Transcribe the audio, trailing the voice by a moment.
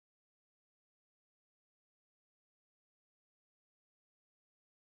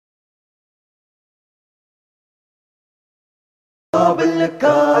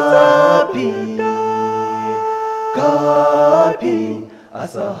Ashabulkhafi, Khafi,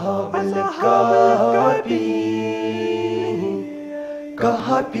 Ashabulkhafi,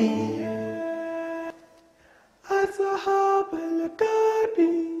 Khafi, Ashabulkhafi,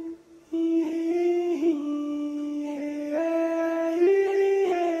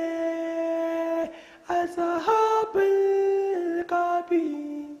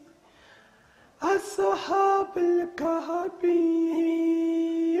 Ashabulkhafi, Ashabulkhafi.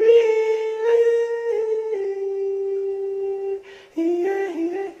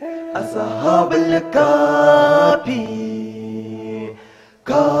 Ashabulkhafi,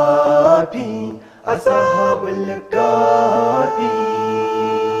 Khafi, Ashabulkhafi,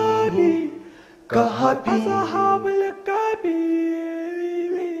 Khafi,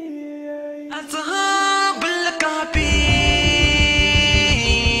 Ashabulkhafi, Ashabulkhafi.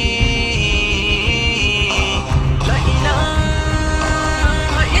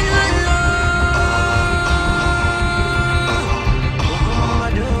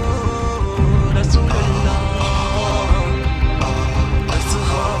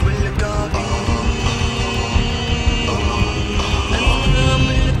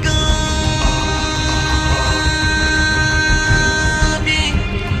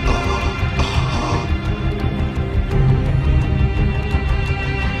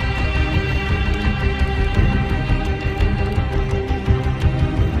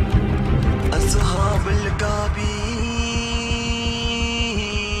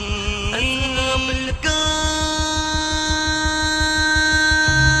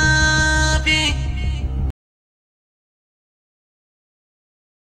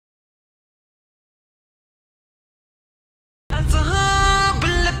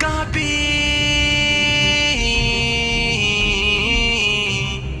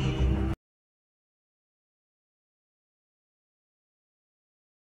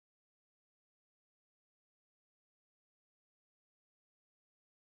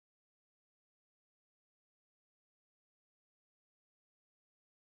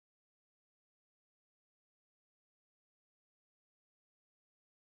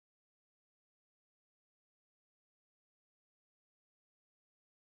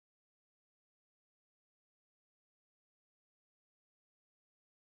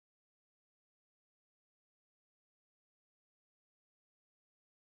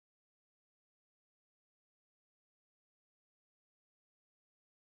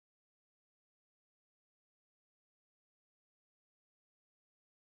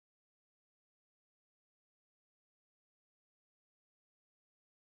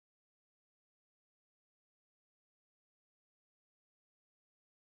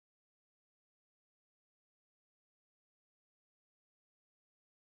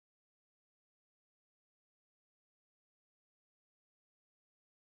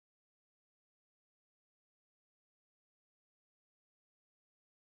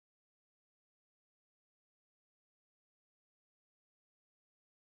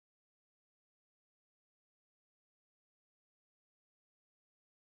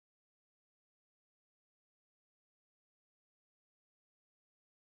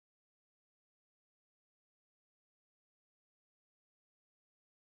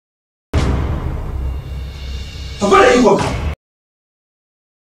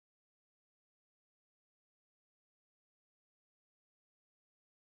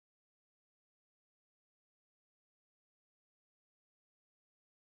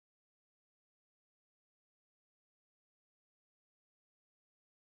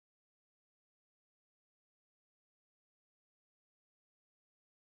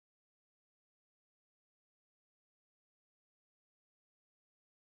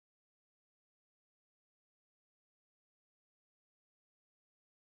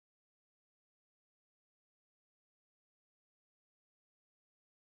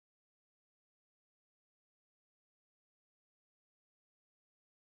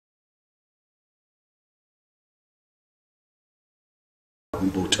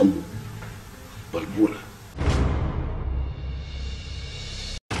 Bautanmu balbula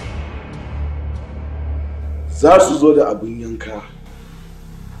za su zo da abin yanka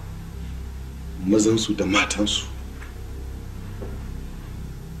mazansu da matansu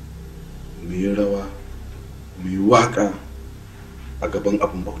mu yi rawa mu yi waka a gaban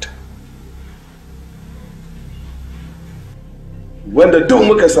abin bauta wanda duk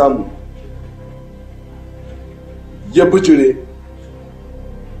muka samu ya bijire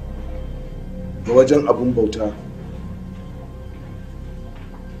ga wajen abin bauta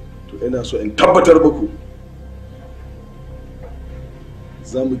to ina so in tabbatar muku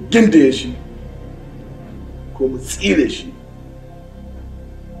za mu gindaye shi ko mu tsire shi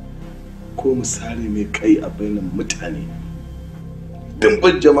ko misali mai kai a bainan mutane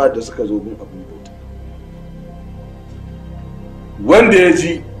dimbin jama'a da suka zo bin abin bauta. Wanda ya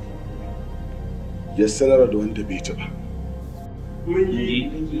ji ya sanar da wanda bai ji ba.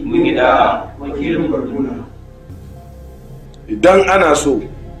 Mun yi da wakilin Barbuna. Idan ana so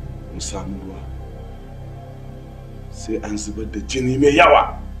mu samu ruwa sai an zubar da jini mai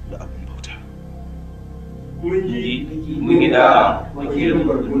yawa da abin bauta. Mun yi da wakilin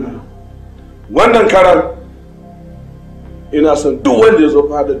Barbuna. Wannan karan ina son duk wanda ya zo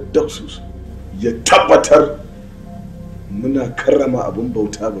fadar Daksus ya tabbatar muna karrama abin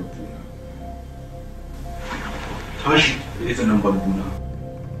bauta Barbuna. Tashi da izinin Barbuna.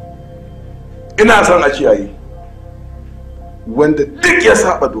 Ina son a kiyaye wanda duk ya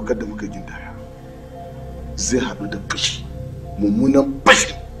saba dokar da muka gindaya zai haɗu da fashi, mummunan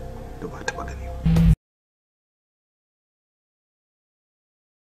fashi da ba taɓa gani ba.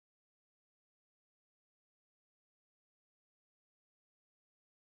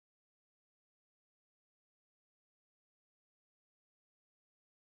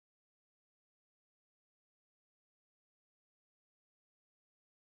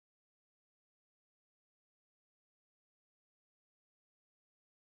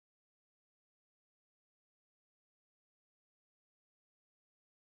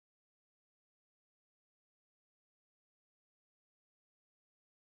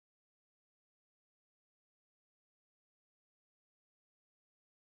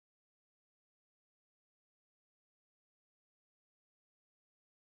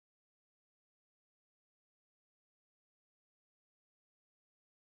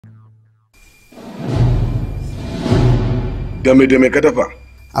 Dame ka dafa?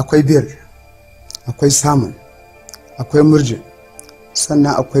 Akwai biyar, akwai samun, akwai murjin,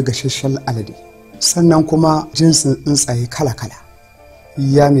 sannan akwai gasasshen alade, sannan kuma jinsin tsuntsaye kala-kala.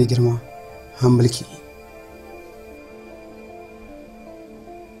 Ya mai girma, mulki.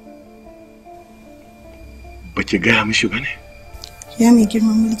 Ba ki gaya mishi ba ne? Ya mai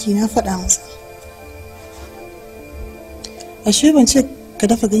girman mulki na faɗa masa. Ashe ban ce ka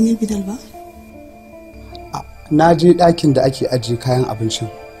dafa ganyen bidal ba? Na je ɗakin da ake ajiye kayan abincin,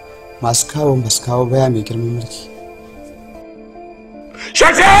 masu kawo ba su kawo baya mai girman mulki.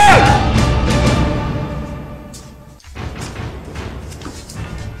 Shakir!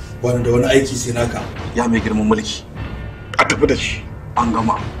 Wani da wani aiki sai naka. Ya mai girman mulki. A tafi da shi. An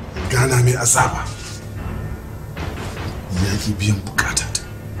gama. Gana mai azaba. Ya ki biyan bukata ta.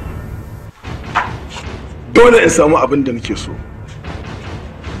 Dole in samu abin da nake so.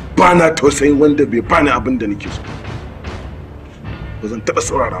 Ba na tausayin wanda bai bani abin da nake so. Ba zan taɓa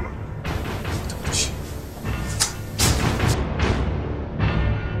saurara ma.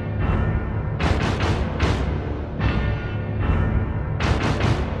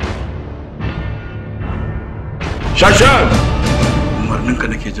 Shashan! Umarninka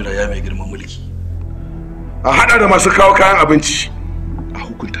nake jira ya mai girman mulki. A haɗa da masu kawo kayan abinci. A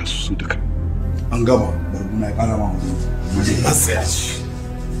hukunta su duka. An gama, Barbuna ya ƙara ma mu je. Matsaya ce.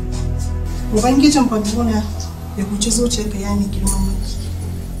 Ubangijin Barbuna ya huci zuciyarka ya mai girman mulki.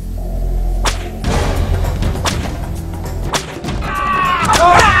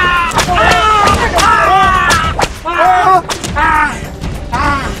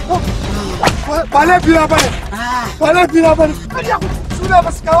 Ba lafiya ba ne, ba lafiya ba ne. Suna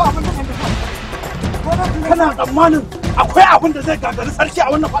ba su kawo abin da kana tsammanin akwai abin da zai gagari sarki a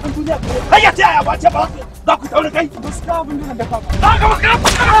wannan faɗin duniya har ya ce ya bace ba za ku tauri kai ba su kawo abin da dafa ba. za ka baka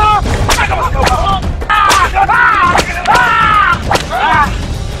za ka baka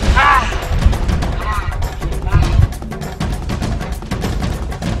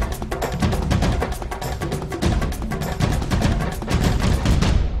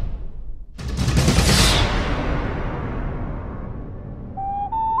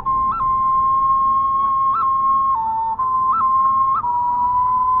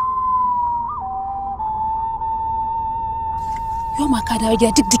ka dawo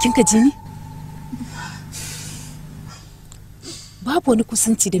gida duk jikinka jini? Babu wani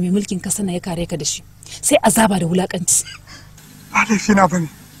kusanci da mai mulkin kasa na ya kare ka da shi, sai azaba da wulakanci. Ba laifi na bane.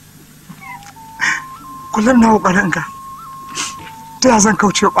 Kullum na kokarin ka. Ta ya zan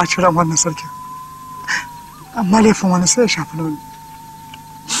kauce ɓacin ran wannan sarki? Amma laifin wani sai ya shafi na wani.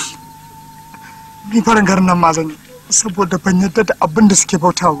 Ni farin garin nan ma zan yi, saboda ban yarda da abin da suke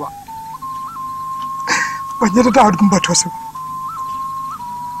bautawa ba. Ban yarda da abin bautar su ba.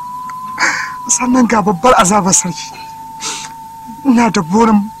 Sannan ga babbar azabar sarki, ina da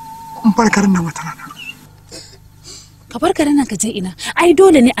burin bar garin nan wata rana. Ka bar garin nan ka je ina? Ai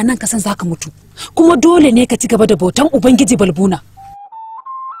dole ne a nan ka san zaka mutu, kuma dole ne ka ci gaba da bautan ubangiji Balbuna.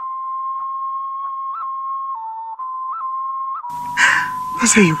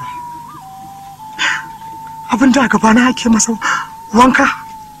 zai yi ba. Abin da a gabana ake masa wanka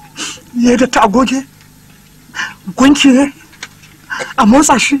ya da ta agoge gunki ne a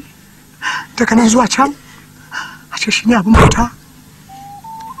motsa shi daga nan zuwa can a ce shi ne abin bauta.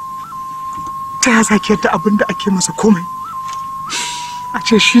 Ta ya zaki yadda abin da ake masa komai a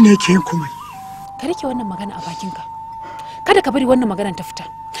ce shi ne yake yin komai. Ka rike wannan magana a bakinka, kada ka bari wannan maganar ta fita.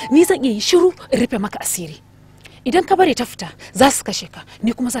 Ni zan iya yi shiru in rufe maka asiri. Idan ka bari ta fita za su kashe ka,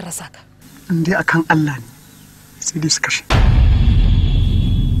 ni kuma zan rasa ka. In dai akan Allah ne sai dai su kashe.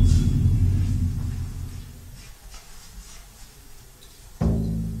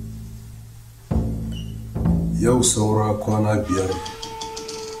 Yau saura kwana 5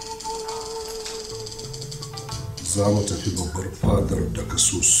 za mu tafi babbar fadar daga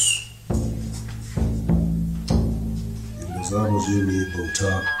sus inda za mu je mu yi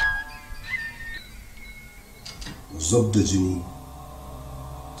bauta zub da jini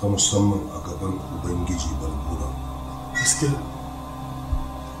ta musamman a gaban ubangiji balbuna.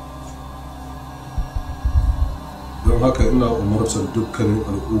 Don haka ina umartar dukkanin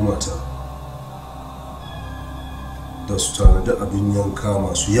al'ummata da su tanadi abin yanka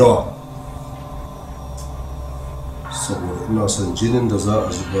masu yawa, saboda ina son jinin da za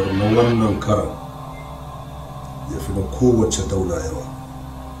a zubar na wannan karan ya fi na kowace daula yawa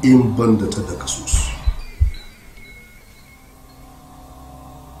in ban da ta daga sus.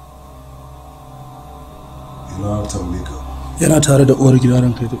 Ina tambika yana tare da uwar gida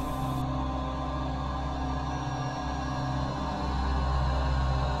ranka dai.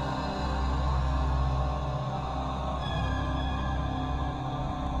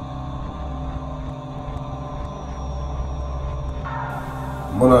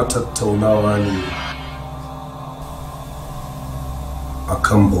 muna tattaunawa ne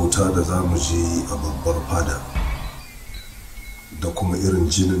akan bauta da za mu je a babbar fada da kuma irin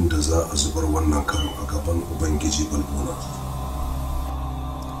jinin da za a zubar wannan karin a gaban ubangiji balbuna.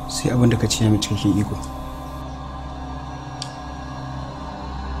 Sai abin da ka ce mai cikakken iko.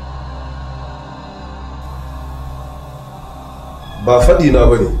 Ba faɗi na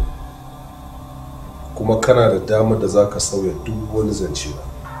bane, kuma kana da damar da za ka sauya duk wani zance na,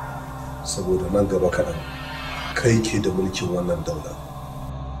 saboda nan gaba kaɗan kai ke da mulkin wannan daula.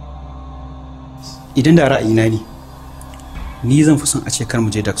 Idan da ra'ayina ne, ni zan fi son a ce kar mu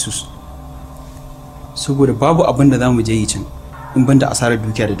je Daxus, saboda babu abin da za mu je yi can in banda asarar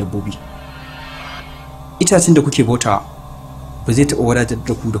dukiya da dabbobi. Itacen da kuke bautawa ba zai taɓa wadatar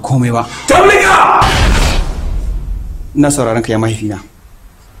da ku da komai ba. Tablika! Ina sauraron ka ya mahaifina.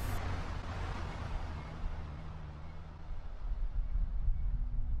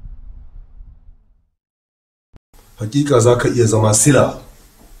 Hakika za ka iya zama sila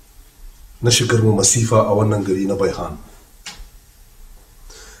na shigar mu masifa a wannan gari na Baihan.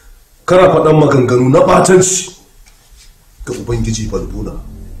 Kana faɗan maganganu na ɓatanci ga Ubangiji Balbuna.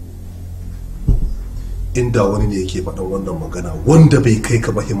 Inda wani ne yake faɗan wannan magana wanda bai kai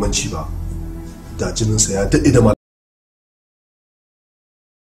ka muhimmanci ba, da jininsa ya daɗe da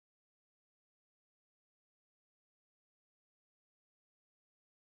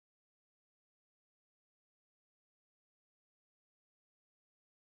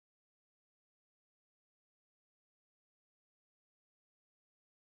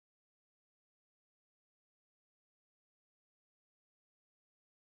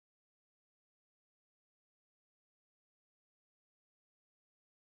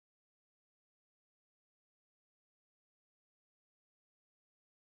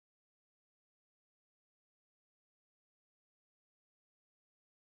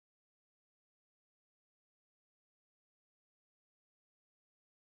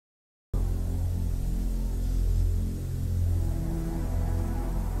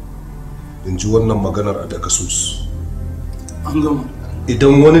in ji wannan maganar a Daxus. An gama.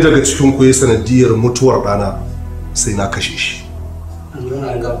 Idan wani daga cikin ku ya sanadiyar mutuwar ɗana sai na kashe shi.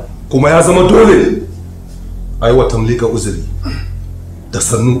 Kuma ya zama dole a yi wa Tamlika uzuri, da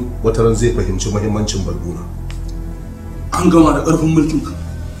sannu wataran zai fahimci muhimmancin Balbuna. An gama da ƙarfin mulkinka.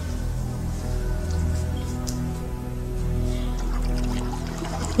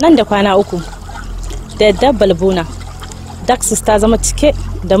 Nan da kwana 3 da yadda Balbuna, Daxus ta zama cike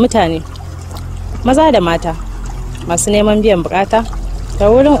da mutane, maza da mata, masu neman biyan bukata ta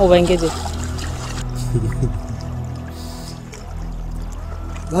wurin Ubangiji.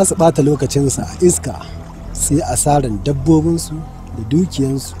 Za su ɓata lokacinsu a iska su yi asarar dabbobinsu da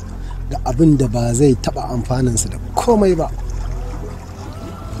dukiyansu ga abin da ba zai taɓa amfaninsu da komai ba.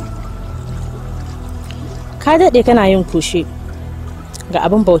 Ka daɗe kana yin kushe ga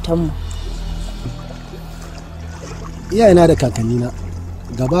abin bautanmu. Iyayena da kakannina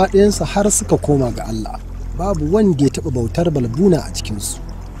gaba ɗayansu har suka koma ga Allah, babu wanda ya taɓa bautar balbuna a cikinsu.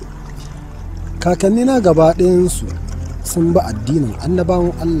 Kakannina gaba ɗayansu sun bi addinin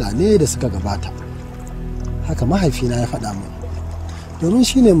annabawan Allah ne da suka gabata. Haka mahaifina ya faɗa min, domin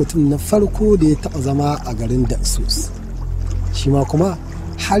shi ne mutum na farko da ya taɓa zama a garin Daksus. Shi ma kuma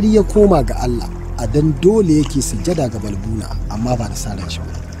har ya koma ga Allah, a dan dole yake sujjada ga balbuna, amma ba da saran shi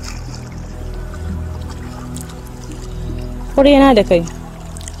ba. Kurena da kai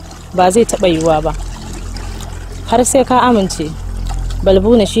ba zai taɓa yiwuwa ba, har sai ka amince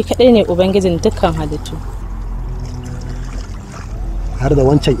balbuna shi kaɗai ne ubangijin dukkan halittu. Har da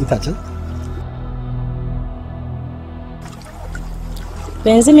wancan itacen?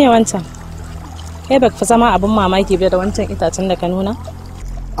 Yanzu me wancan? Kai ba fi zama abin mamaki bai da wancan itacen da ka nuna?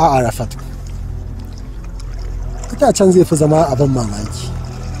 A'a Rafat, itacen zai fi zama abin mamaki,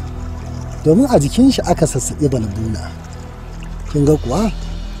 domin a jikin shi aka sassaɓe balbuna. Kin ga kuwa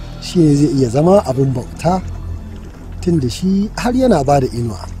shi ne zai iya zama abin bauta, tun da shi har yana ba da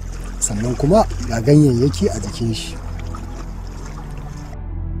inuwa, sannan kuma ga ganyayyaki a jikin shi.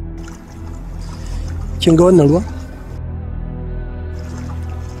 Kin ga wannan ruwa?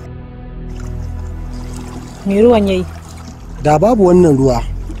 Me ruwan yayi? Da babu wannan ruwa,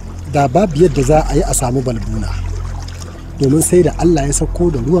 da babu yadda za a yi a samu balbuna, domin sai da Allah ya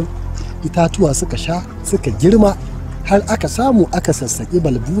sauko da ruwan, itatuwa suka sha suka girma, har aka samu aka sassaƙi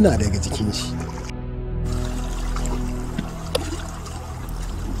balbuna daga jikin shi.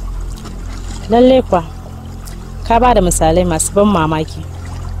 Lalle kwa ka ba da misalai masu ban mamaki.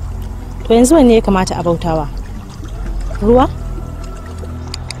 To yanzu wanne ya kamata a bautawa? Ruwa?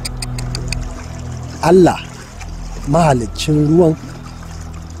 Allah mahaliccin ruwan,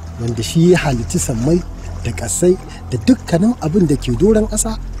 wanda shi ya halicci sammai da ƙasai da dukkanin abin da ke doron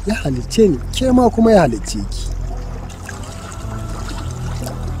ƙasa, ya halicce ni, ke ma kuma ya halicce ki.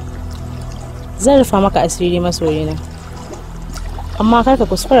 Zan rufa maka asiri masoyina, amma kar ka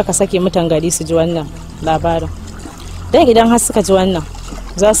kuskura ka sake mutan gari su ji wannan labarin, don idan har suka ji wannan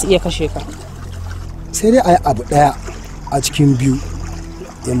za su iya kashe ka. Sai dai a yi abu ɗaya a cikin biyu,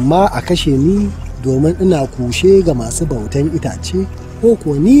 imma a kashe ni domin ina kushe ga masu bautan itace, ko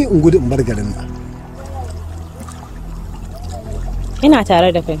kuwa ni in gudu in bar garin nan. Ina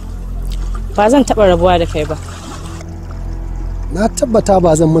tare da kai, ba zan taɓa rabuwa da kai ba. Na tabbata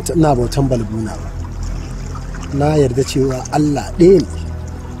ba zan mutu ina bautan balbuna ba. Na yarda cewa Allah ɗaya ne,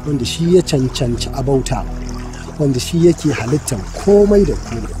 wanda shi ya cancanci a bauta, wanda shi yake halittar komai da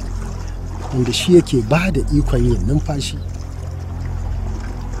komai, wanda shi yake ba da ikon yin numfashi.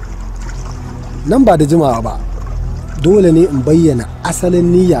 Nan ba da jimawa ba, dole ne in bayyana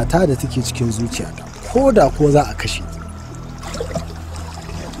asalin niyyata da take cikin zuciyata, ko da ko za a kashe.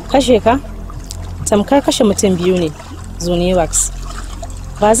 Kashe ka? Tamkar kashe mutum biyu ne, Zuniwax.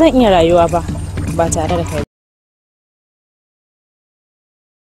 Ba zan iya rayuwa ba tare da kai.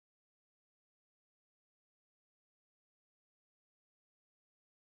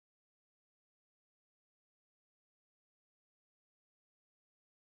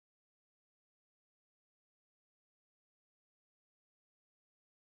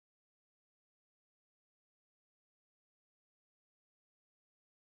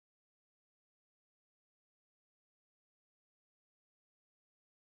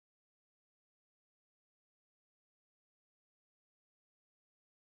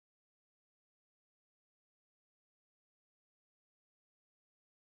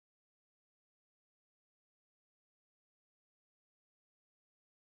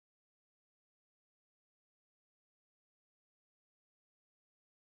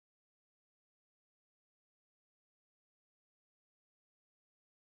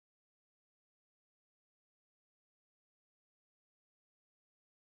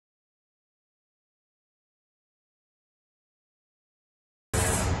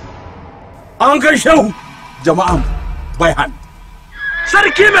 An gaishe ku jama'an Baihan.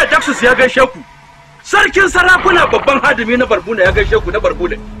 Sarki mai Daksus ya gaishe ku. Sarkin sarakuna babban hadimi na Balbuna ya gaishe ku na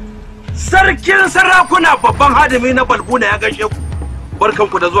Balbuna. Sarkin sarakuna babban hadimi na Balbuna ya gaishe ku.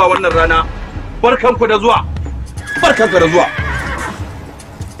 Barkanku da zuwa wannan rana. Barkanku da zuwa. Barkanku da zuwa.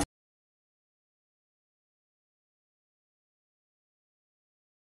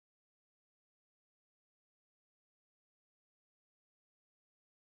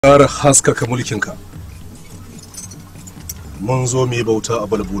 ƙara haskaka mulkinka. Mun zo mu yi bauta a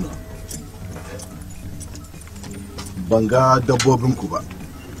Balbuna. Ban ga dabbobinku ba.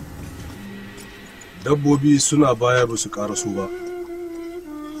 Dabbobi suna baya ba su ƙaraso ba.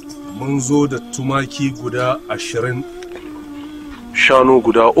 Mun zo da tumaki guda 20, shanu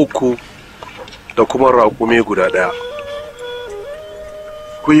guda 3 da kuma raƙume guda 1.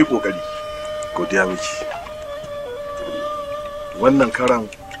 kun yi kokari. Godiya miki. Wannan karan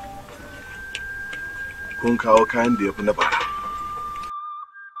kun kawo kayan da ya fi na bara.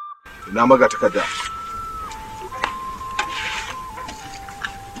 Ina maga takarda.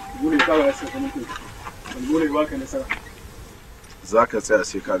 Za ka tsaya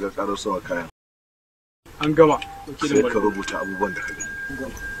sai ka ga ƙarasowa kayan. An gama. Sai ka rubuta abubuwan da ka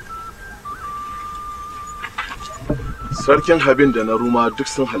gani. Sarkin Habin da na Ruma duk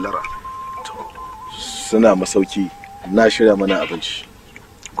sun hallara. Suna masauki, na shirya mana abinci.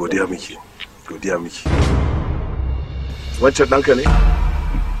 Godiya miki. Godiya miki. Wancan ɗanka ne?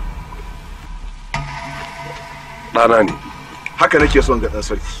 Ɗana ne. Haka nake son ga ɗan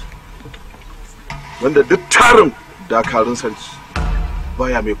sarki. Wanda duk tarin dakarun sarki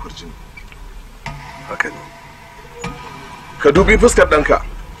baya mai kwarjini. Haka ne. Ka dubi fuskar ɗanka.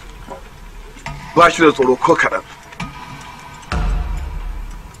 Ba shi da tsoro ko kaɗan.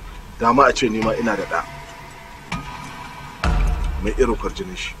 Dama a ce nima ina da ɗa. Mai irin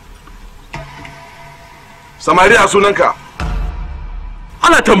kwarjinin shi. Samariya sunanka?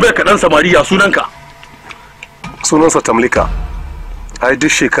 Ana tambaya ka ɗan Samariya sunanka? Sunansa Tamlika. Ai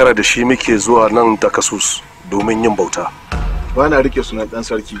duk shekara da shi muke zuwa nan Dakasus domin yin bauta. Ba na rike sunan ɗan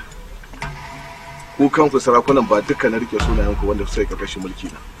sarki. Ku kanku sarakunan ba duka na rike sunayenku wanda sai ka kashe mulki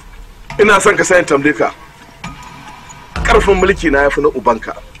na. Ina son ka sayin Tamlika. Karfin mulki na yafi na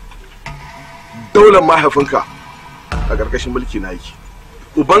ubanka. Daular mahaifinka a ƙarƙashin mulki na yake.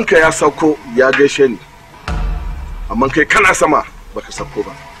 Ubanka ya sauko ya gaishe ni. Amma kai kana sama baka sauko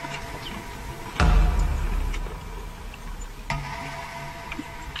ba.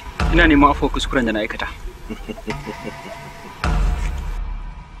 Ina neman afuwa kuskuren da na aikata.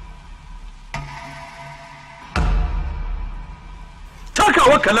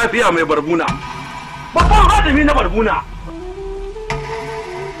 Takawa ka lafiya mai barbuna. Babban hadimi na barbuna.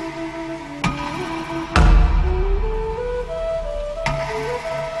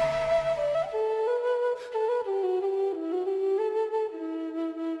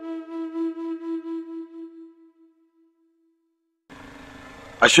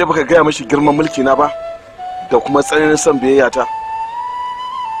 Ashe baka gaya mashi girman mulki na ba da kuma tsananin son biyayya ta?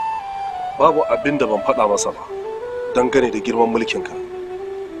 Babu abin da ban faɗa masa ba dangane da girman mulkinka.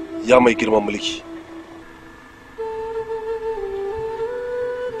 Ya mai girman mulki.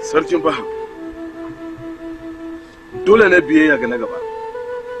 Sarkin Baham, dole ne biyayya ga na gaba.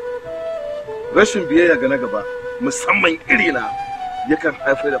 Rashin biyayya ga na gaba musamman irina yakan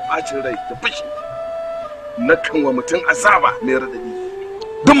haifar da bacin rai da fushi. Nakan wa mutum azaba mai radadi.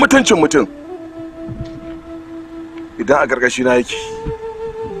 Duk mutuncin mutum idan a gargashi na yake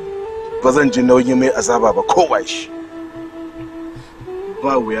ba zan ji nauyi mai azaba ba kowa shi.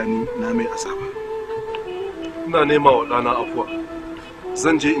 Ba wuya ni na mai azaba. Ina nema wa ɗana afuwa.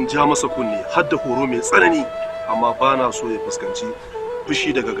 Zan je in ja masa kunne har da horo mai tsanani amma ba na so ya fuskanci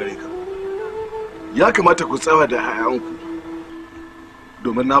fushi daga gare ka. Ya kamata ku tsawa da hayanku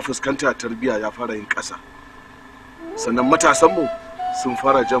domin na fuskanta tarbiyya ya fara yin ƙasa. Sannan matasanmu sun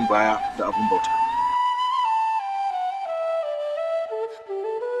fara jan baya da abin bauta.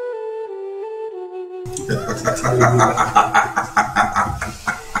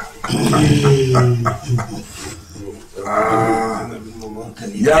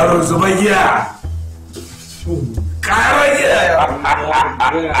 Yaro Zubayya, ƙara giya.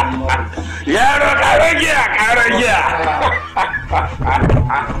 Yaro ƙara giya, ƙara giya.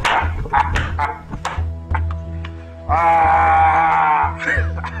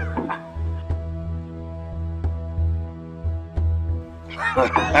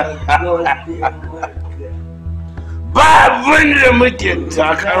 Ba abin da muke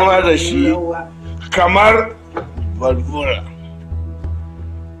takama da shi kamar balbura.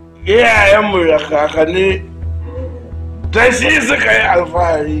 Iyayenmu da kakanni da shi suka yi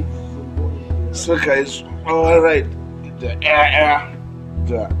alfahari, suka yi tsawon rai da 'ya'ya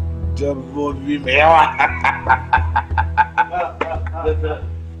da dabbobi mai yawa.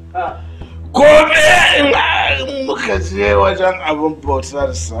 Gobe in muka je wajen abin bauta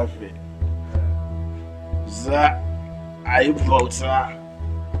da safe, za a yi bauta,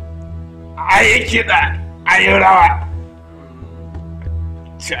 a yi kiɗa, a yi rawa.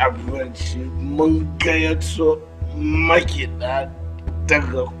 Ci abinci mun gayyato makiɗa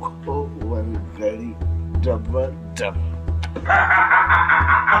daga kowane gari daban-daban.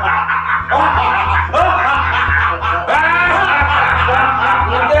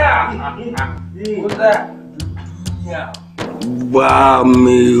 Ba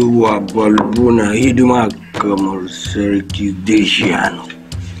mai wa balbuna hidima kamar sarki Deshiyano.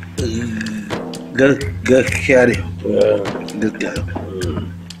 Gaskiya ne.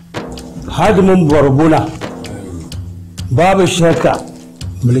 hadimin barbuna babu shakka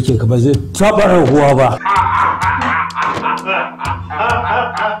mulkin ka ba zai taɓa raguwa ba.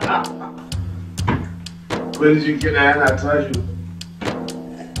 Kwanjin kiɗa yana tashi.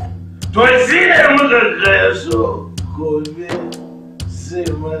 To shi ne muka gaya so gobe zai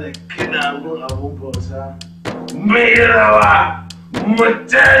mana kiɗa mun abun bauta. Mai rawa mu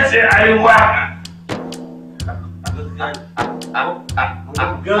tashi a yi waka.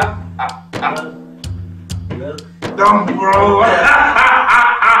 Dumb bro.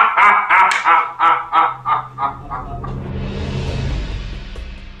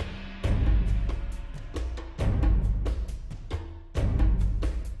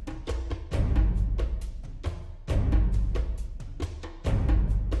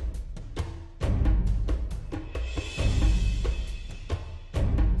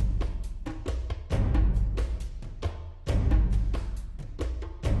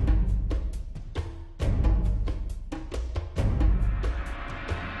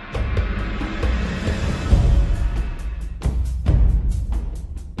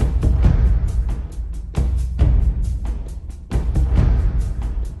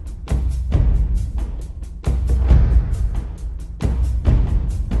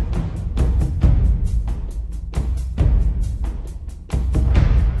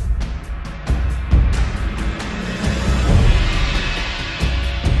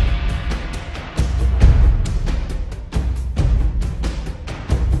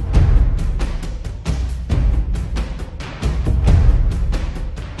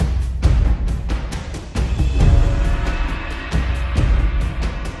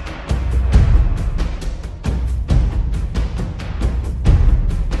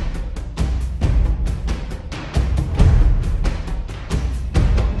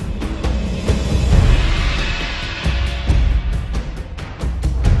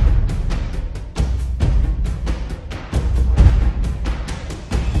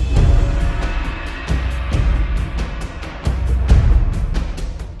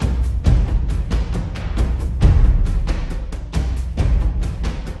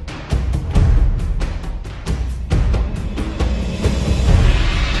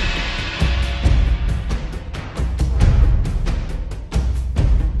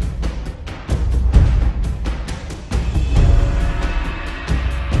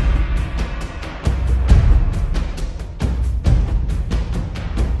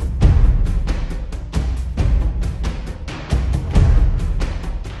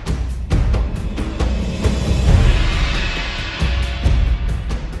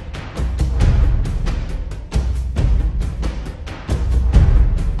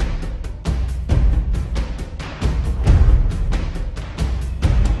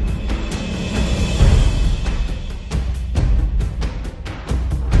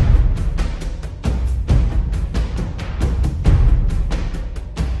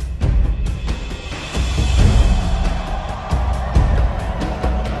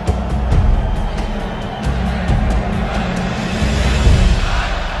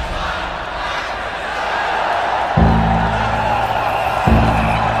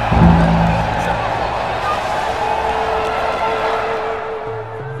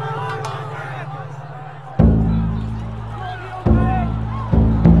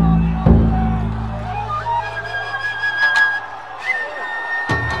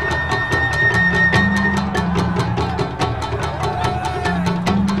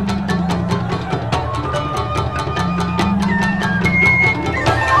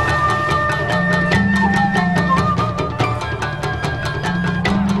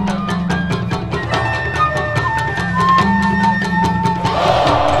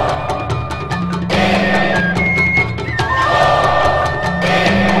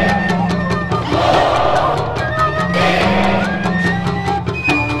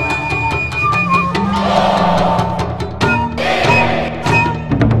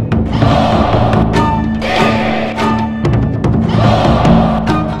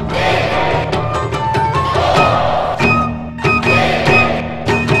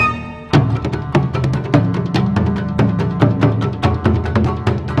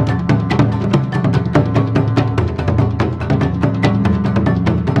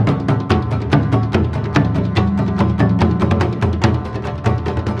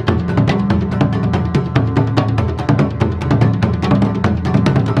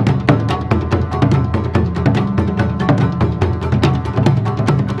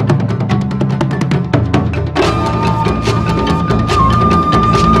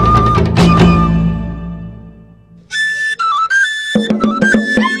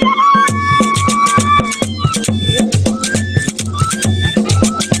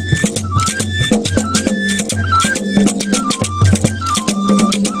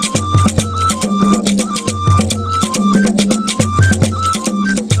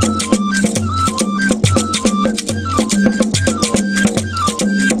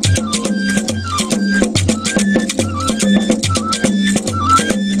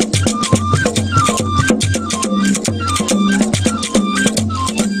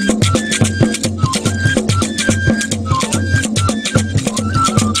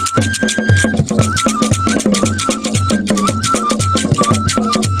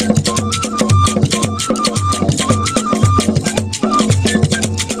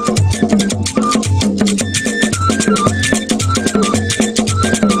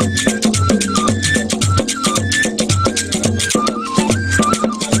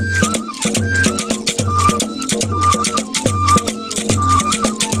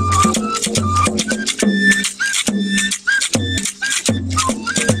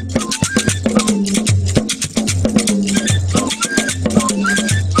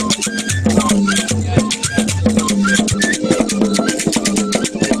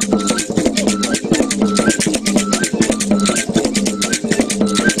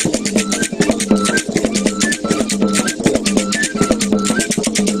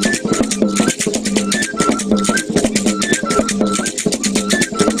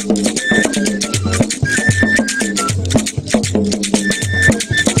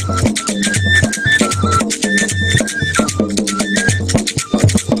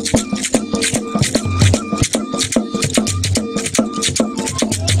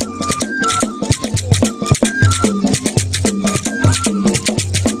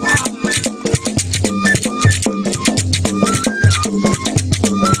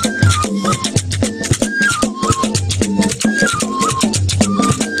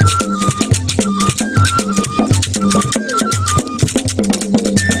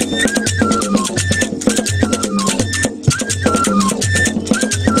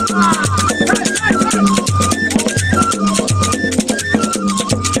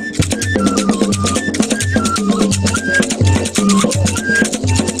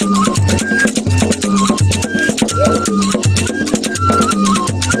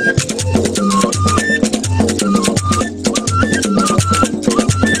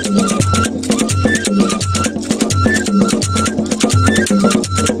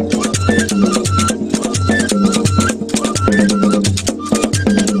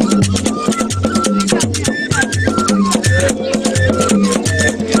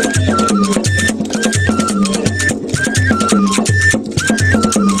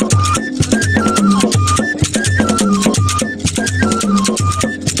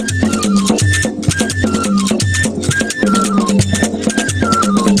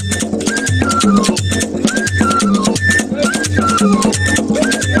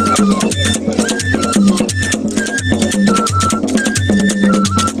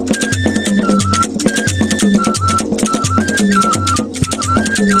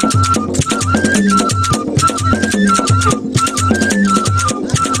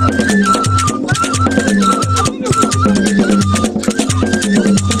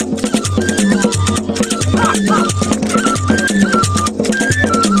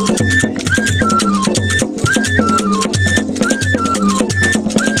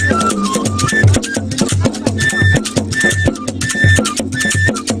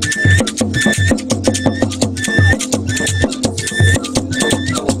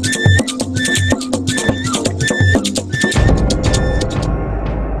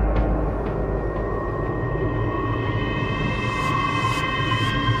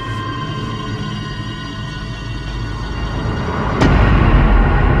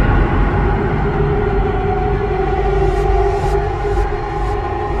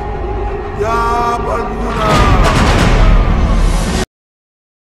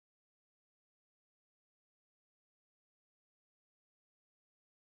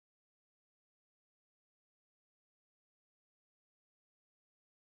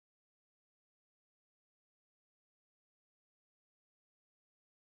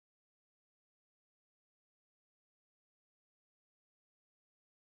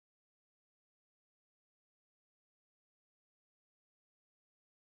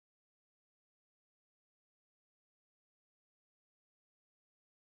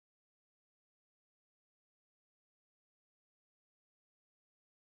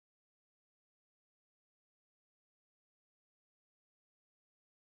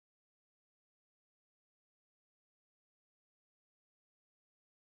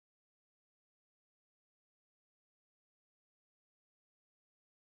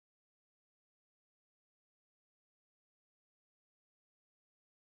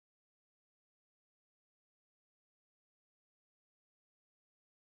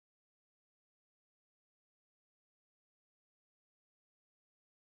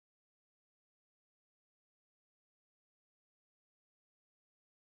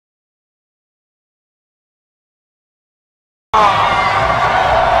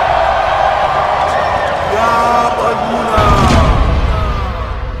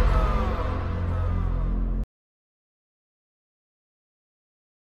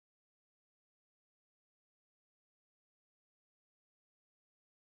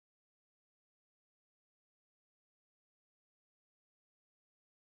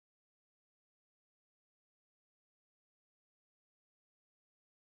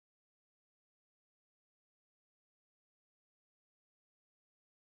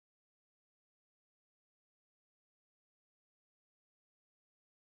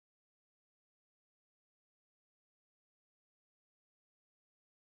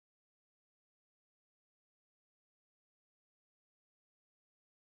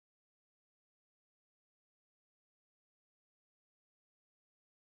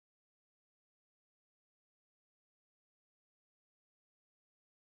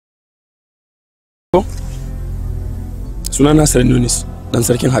 Sunana Sanunis, dan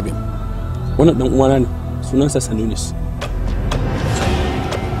sarkin Habib. Wannan dan uwana ne, sunansa Sanunis.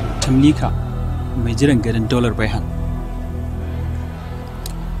 Tamlika mai jiran garin daular Baihan.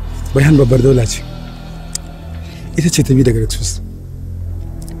 Baihan babbar daula ce. Ita ce ta bi daga Ratus.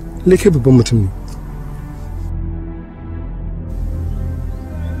 Leke babban mutum ne.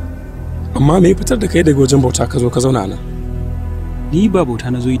 Amma me ya fitar da kai daga wajen bauta ka zo ka zauna nan? Ni ba bauta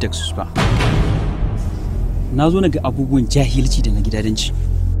na zo yi Daxus ba. Na zo na ga abubuwan jahilci da na gidadanci.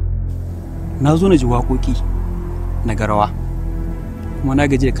 Na zo na ji waƙoƙi na garawa. Kuma na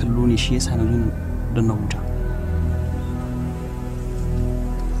gaji da kallo ne shi yasa na zo don na huta.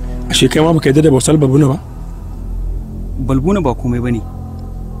 Ashe kai ma baka yarda da bautar Balbuna ba? Balbuna ba komai bane.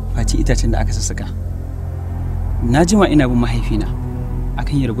 Face itacen da aka sassaka. Na jima ina bin mahaifina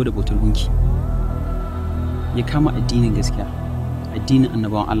akan ya rabu da bautar gunki. Ya kama addinin gaskiya, addinin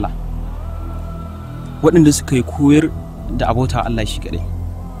annabawan Allah. Waɗanda suka yi koyar da abota Allah shi kaɗai.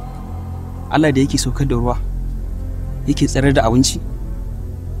 Allah da yake saukar da ruwa, yake tsarar da abinci,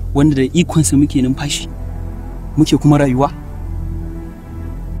 wanda da ikonsa muke numfashi, muke kuma rayuwa.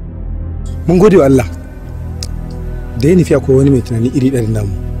 Mun gode wa Allah da ya nufi akwai wani mai tunani iri ɗari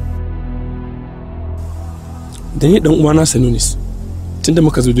namu. Da ni ɗan uwana Sanunis, tunda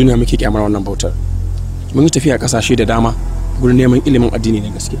muka zo duniya muke kyamar wannan bautar. Mun yi tafiya ƙasashe da dama gurin neman ilimin addini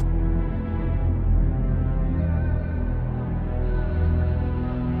na gaskiya.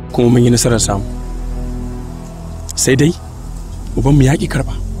 Kuma mun yi nasarar samu. Sai dai ubanmu ya ƙi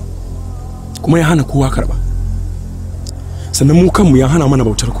karɓa, kuma ya hana kowa karɓa. Sannan mu kanmu ya hana mana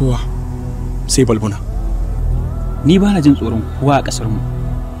bautar kowa sai Balbuna. Ni ba na jin tsoron kowa a ƙasarmu.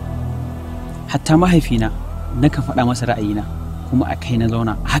 Hatta mahaifina nakan faɗa masa ra'ayina, kuma a kai na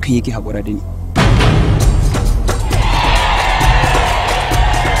zauna hakan yake haƙura da ni.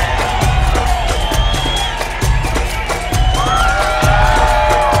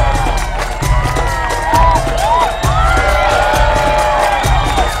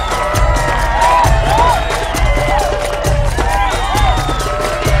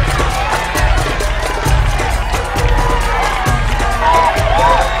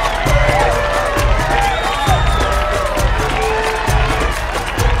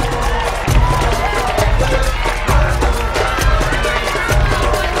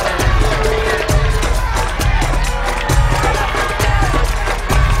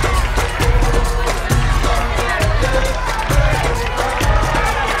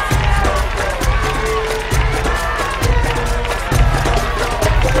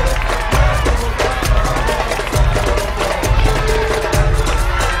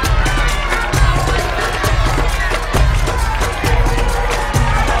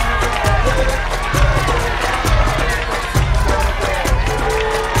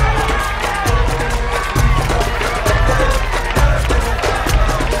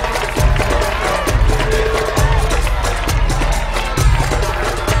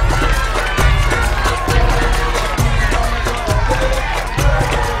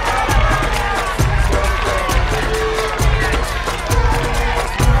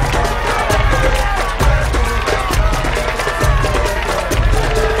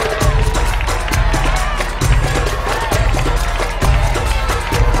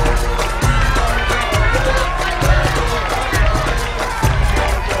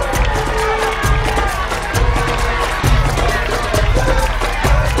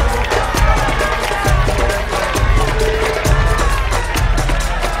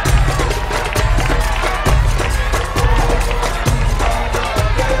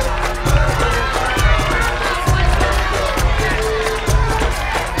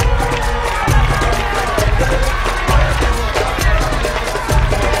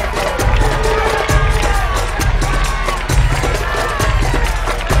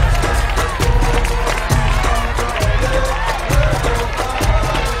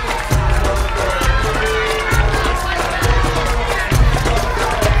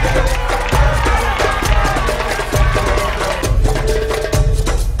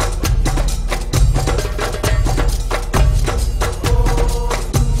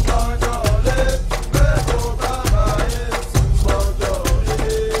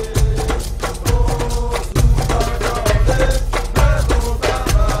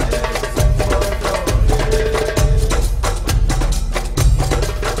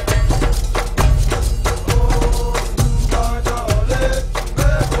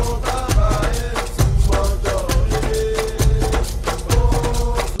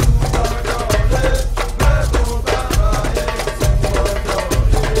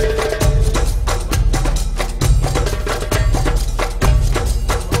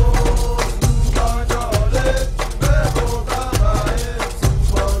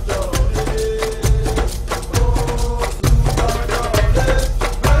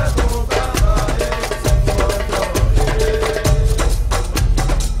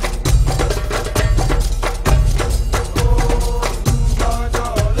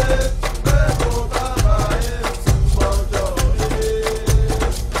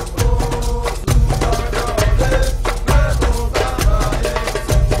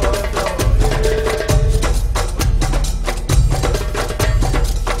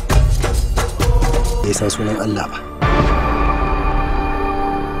 san sunan Allah ba.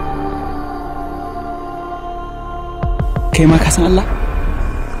 Kai ma ka san Allah?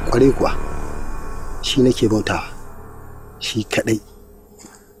 Ƙware kuwa, shi nake bautawa, shi kaɗai.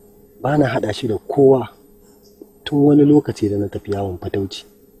 Ba na haɗa shi da kowa. Tun wani lokaci da na tafi yawon fatauci,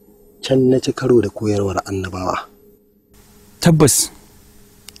 can na ci karo da koyarwar annabawa. Tabbas,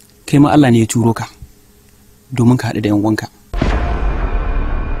 kai ma Allah ne ya turo ka domin ka haɗu da 'yan uwanka.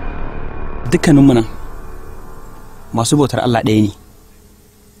 Dukkaninmu nan masu bautar Allah ɗaya ne,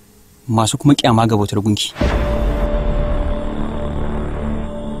 masu kuma kyama ga bautar gunki.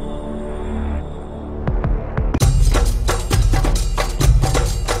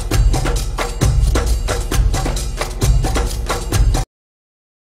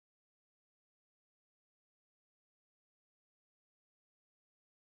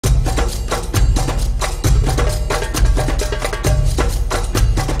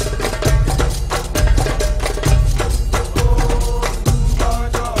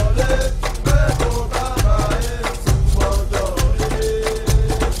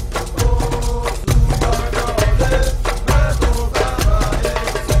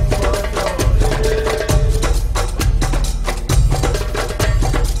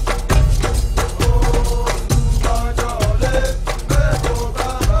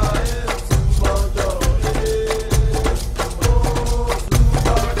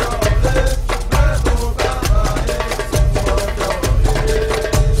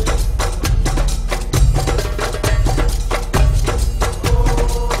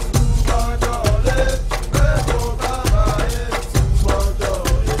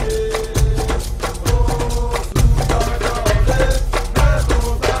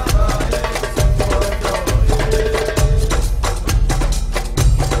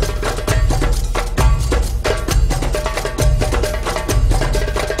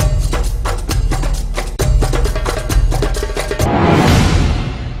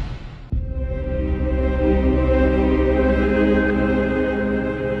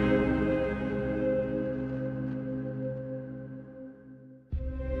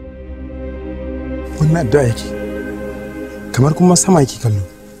 Wannan addu'a yake kamar kuma sama yake kallo.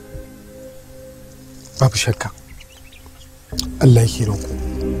 Babu shakka Allah yake roƙo.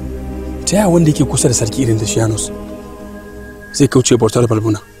 Ta yaya wanda yake kusa da sarki irin da Shiyanus zai kauce bautar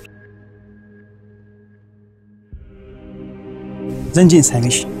balbuna? Zan je in same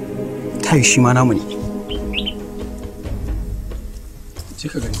shi, tayi shi ma namu ne. Je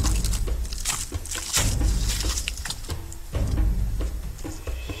ka gani.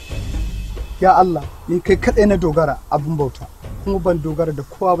 Ya Allah, ni kai kaɗai na dogara abin bauta, kuma ban dogara da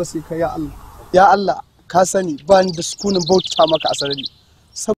kowa ba sai kai ya Allah. Ya Allah, ka sani ba ni da sukunin bauta maka a sarari.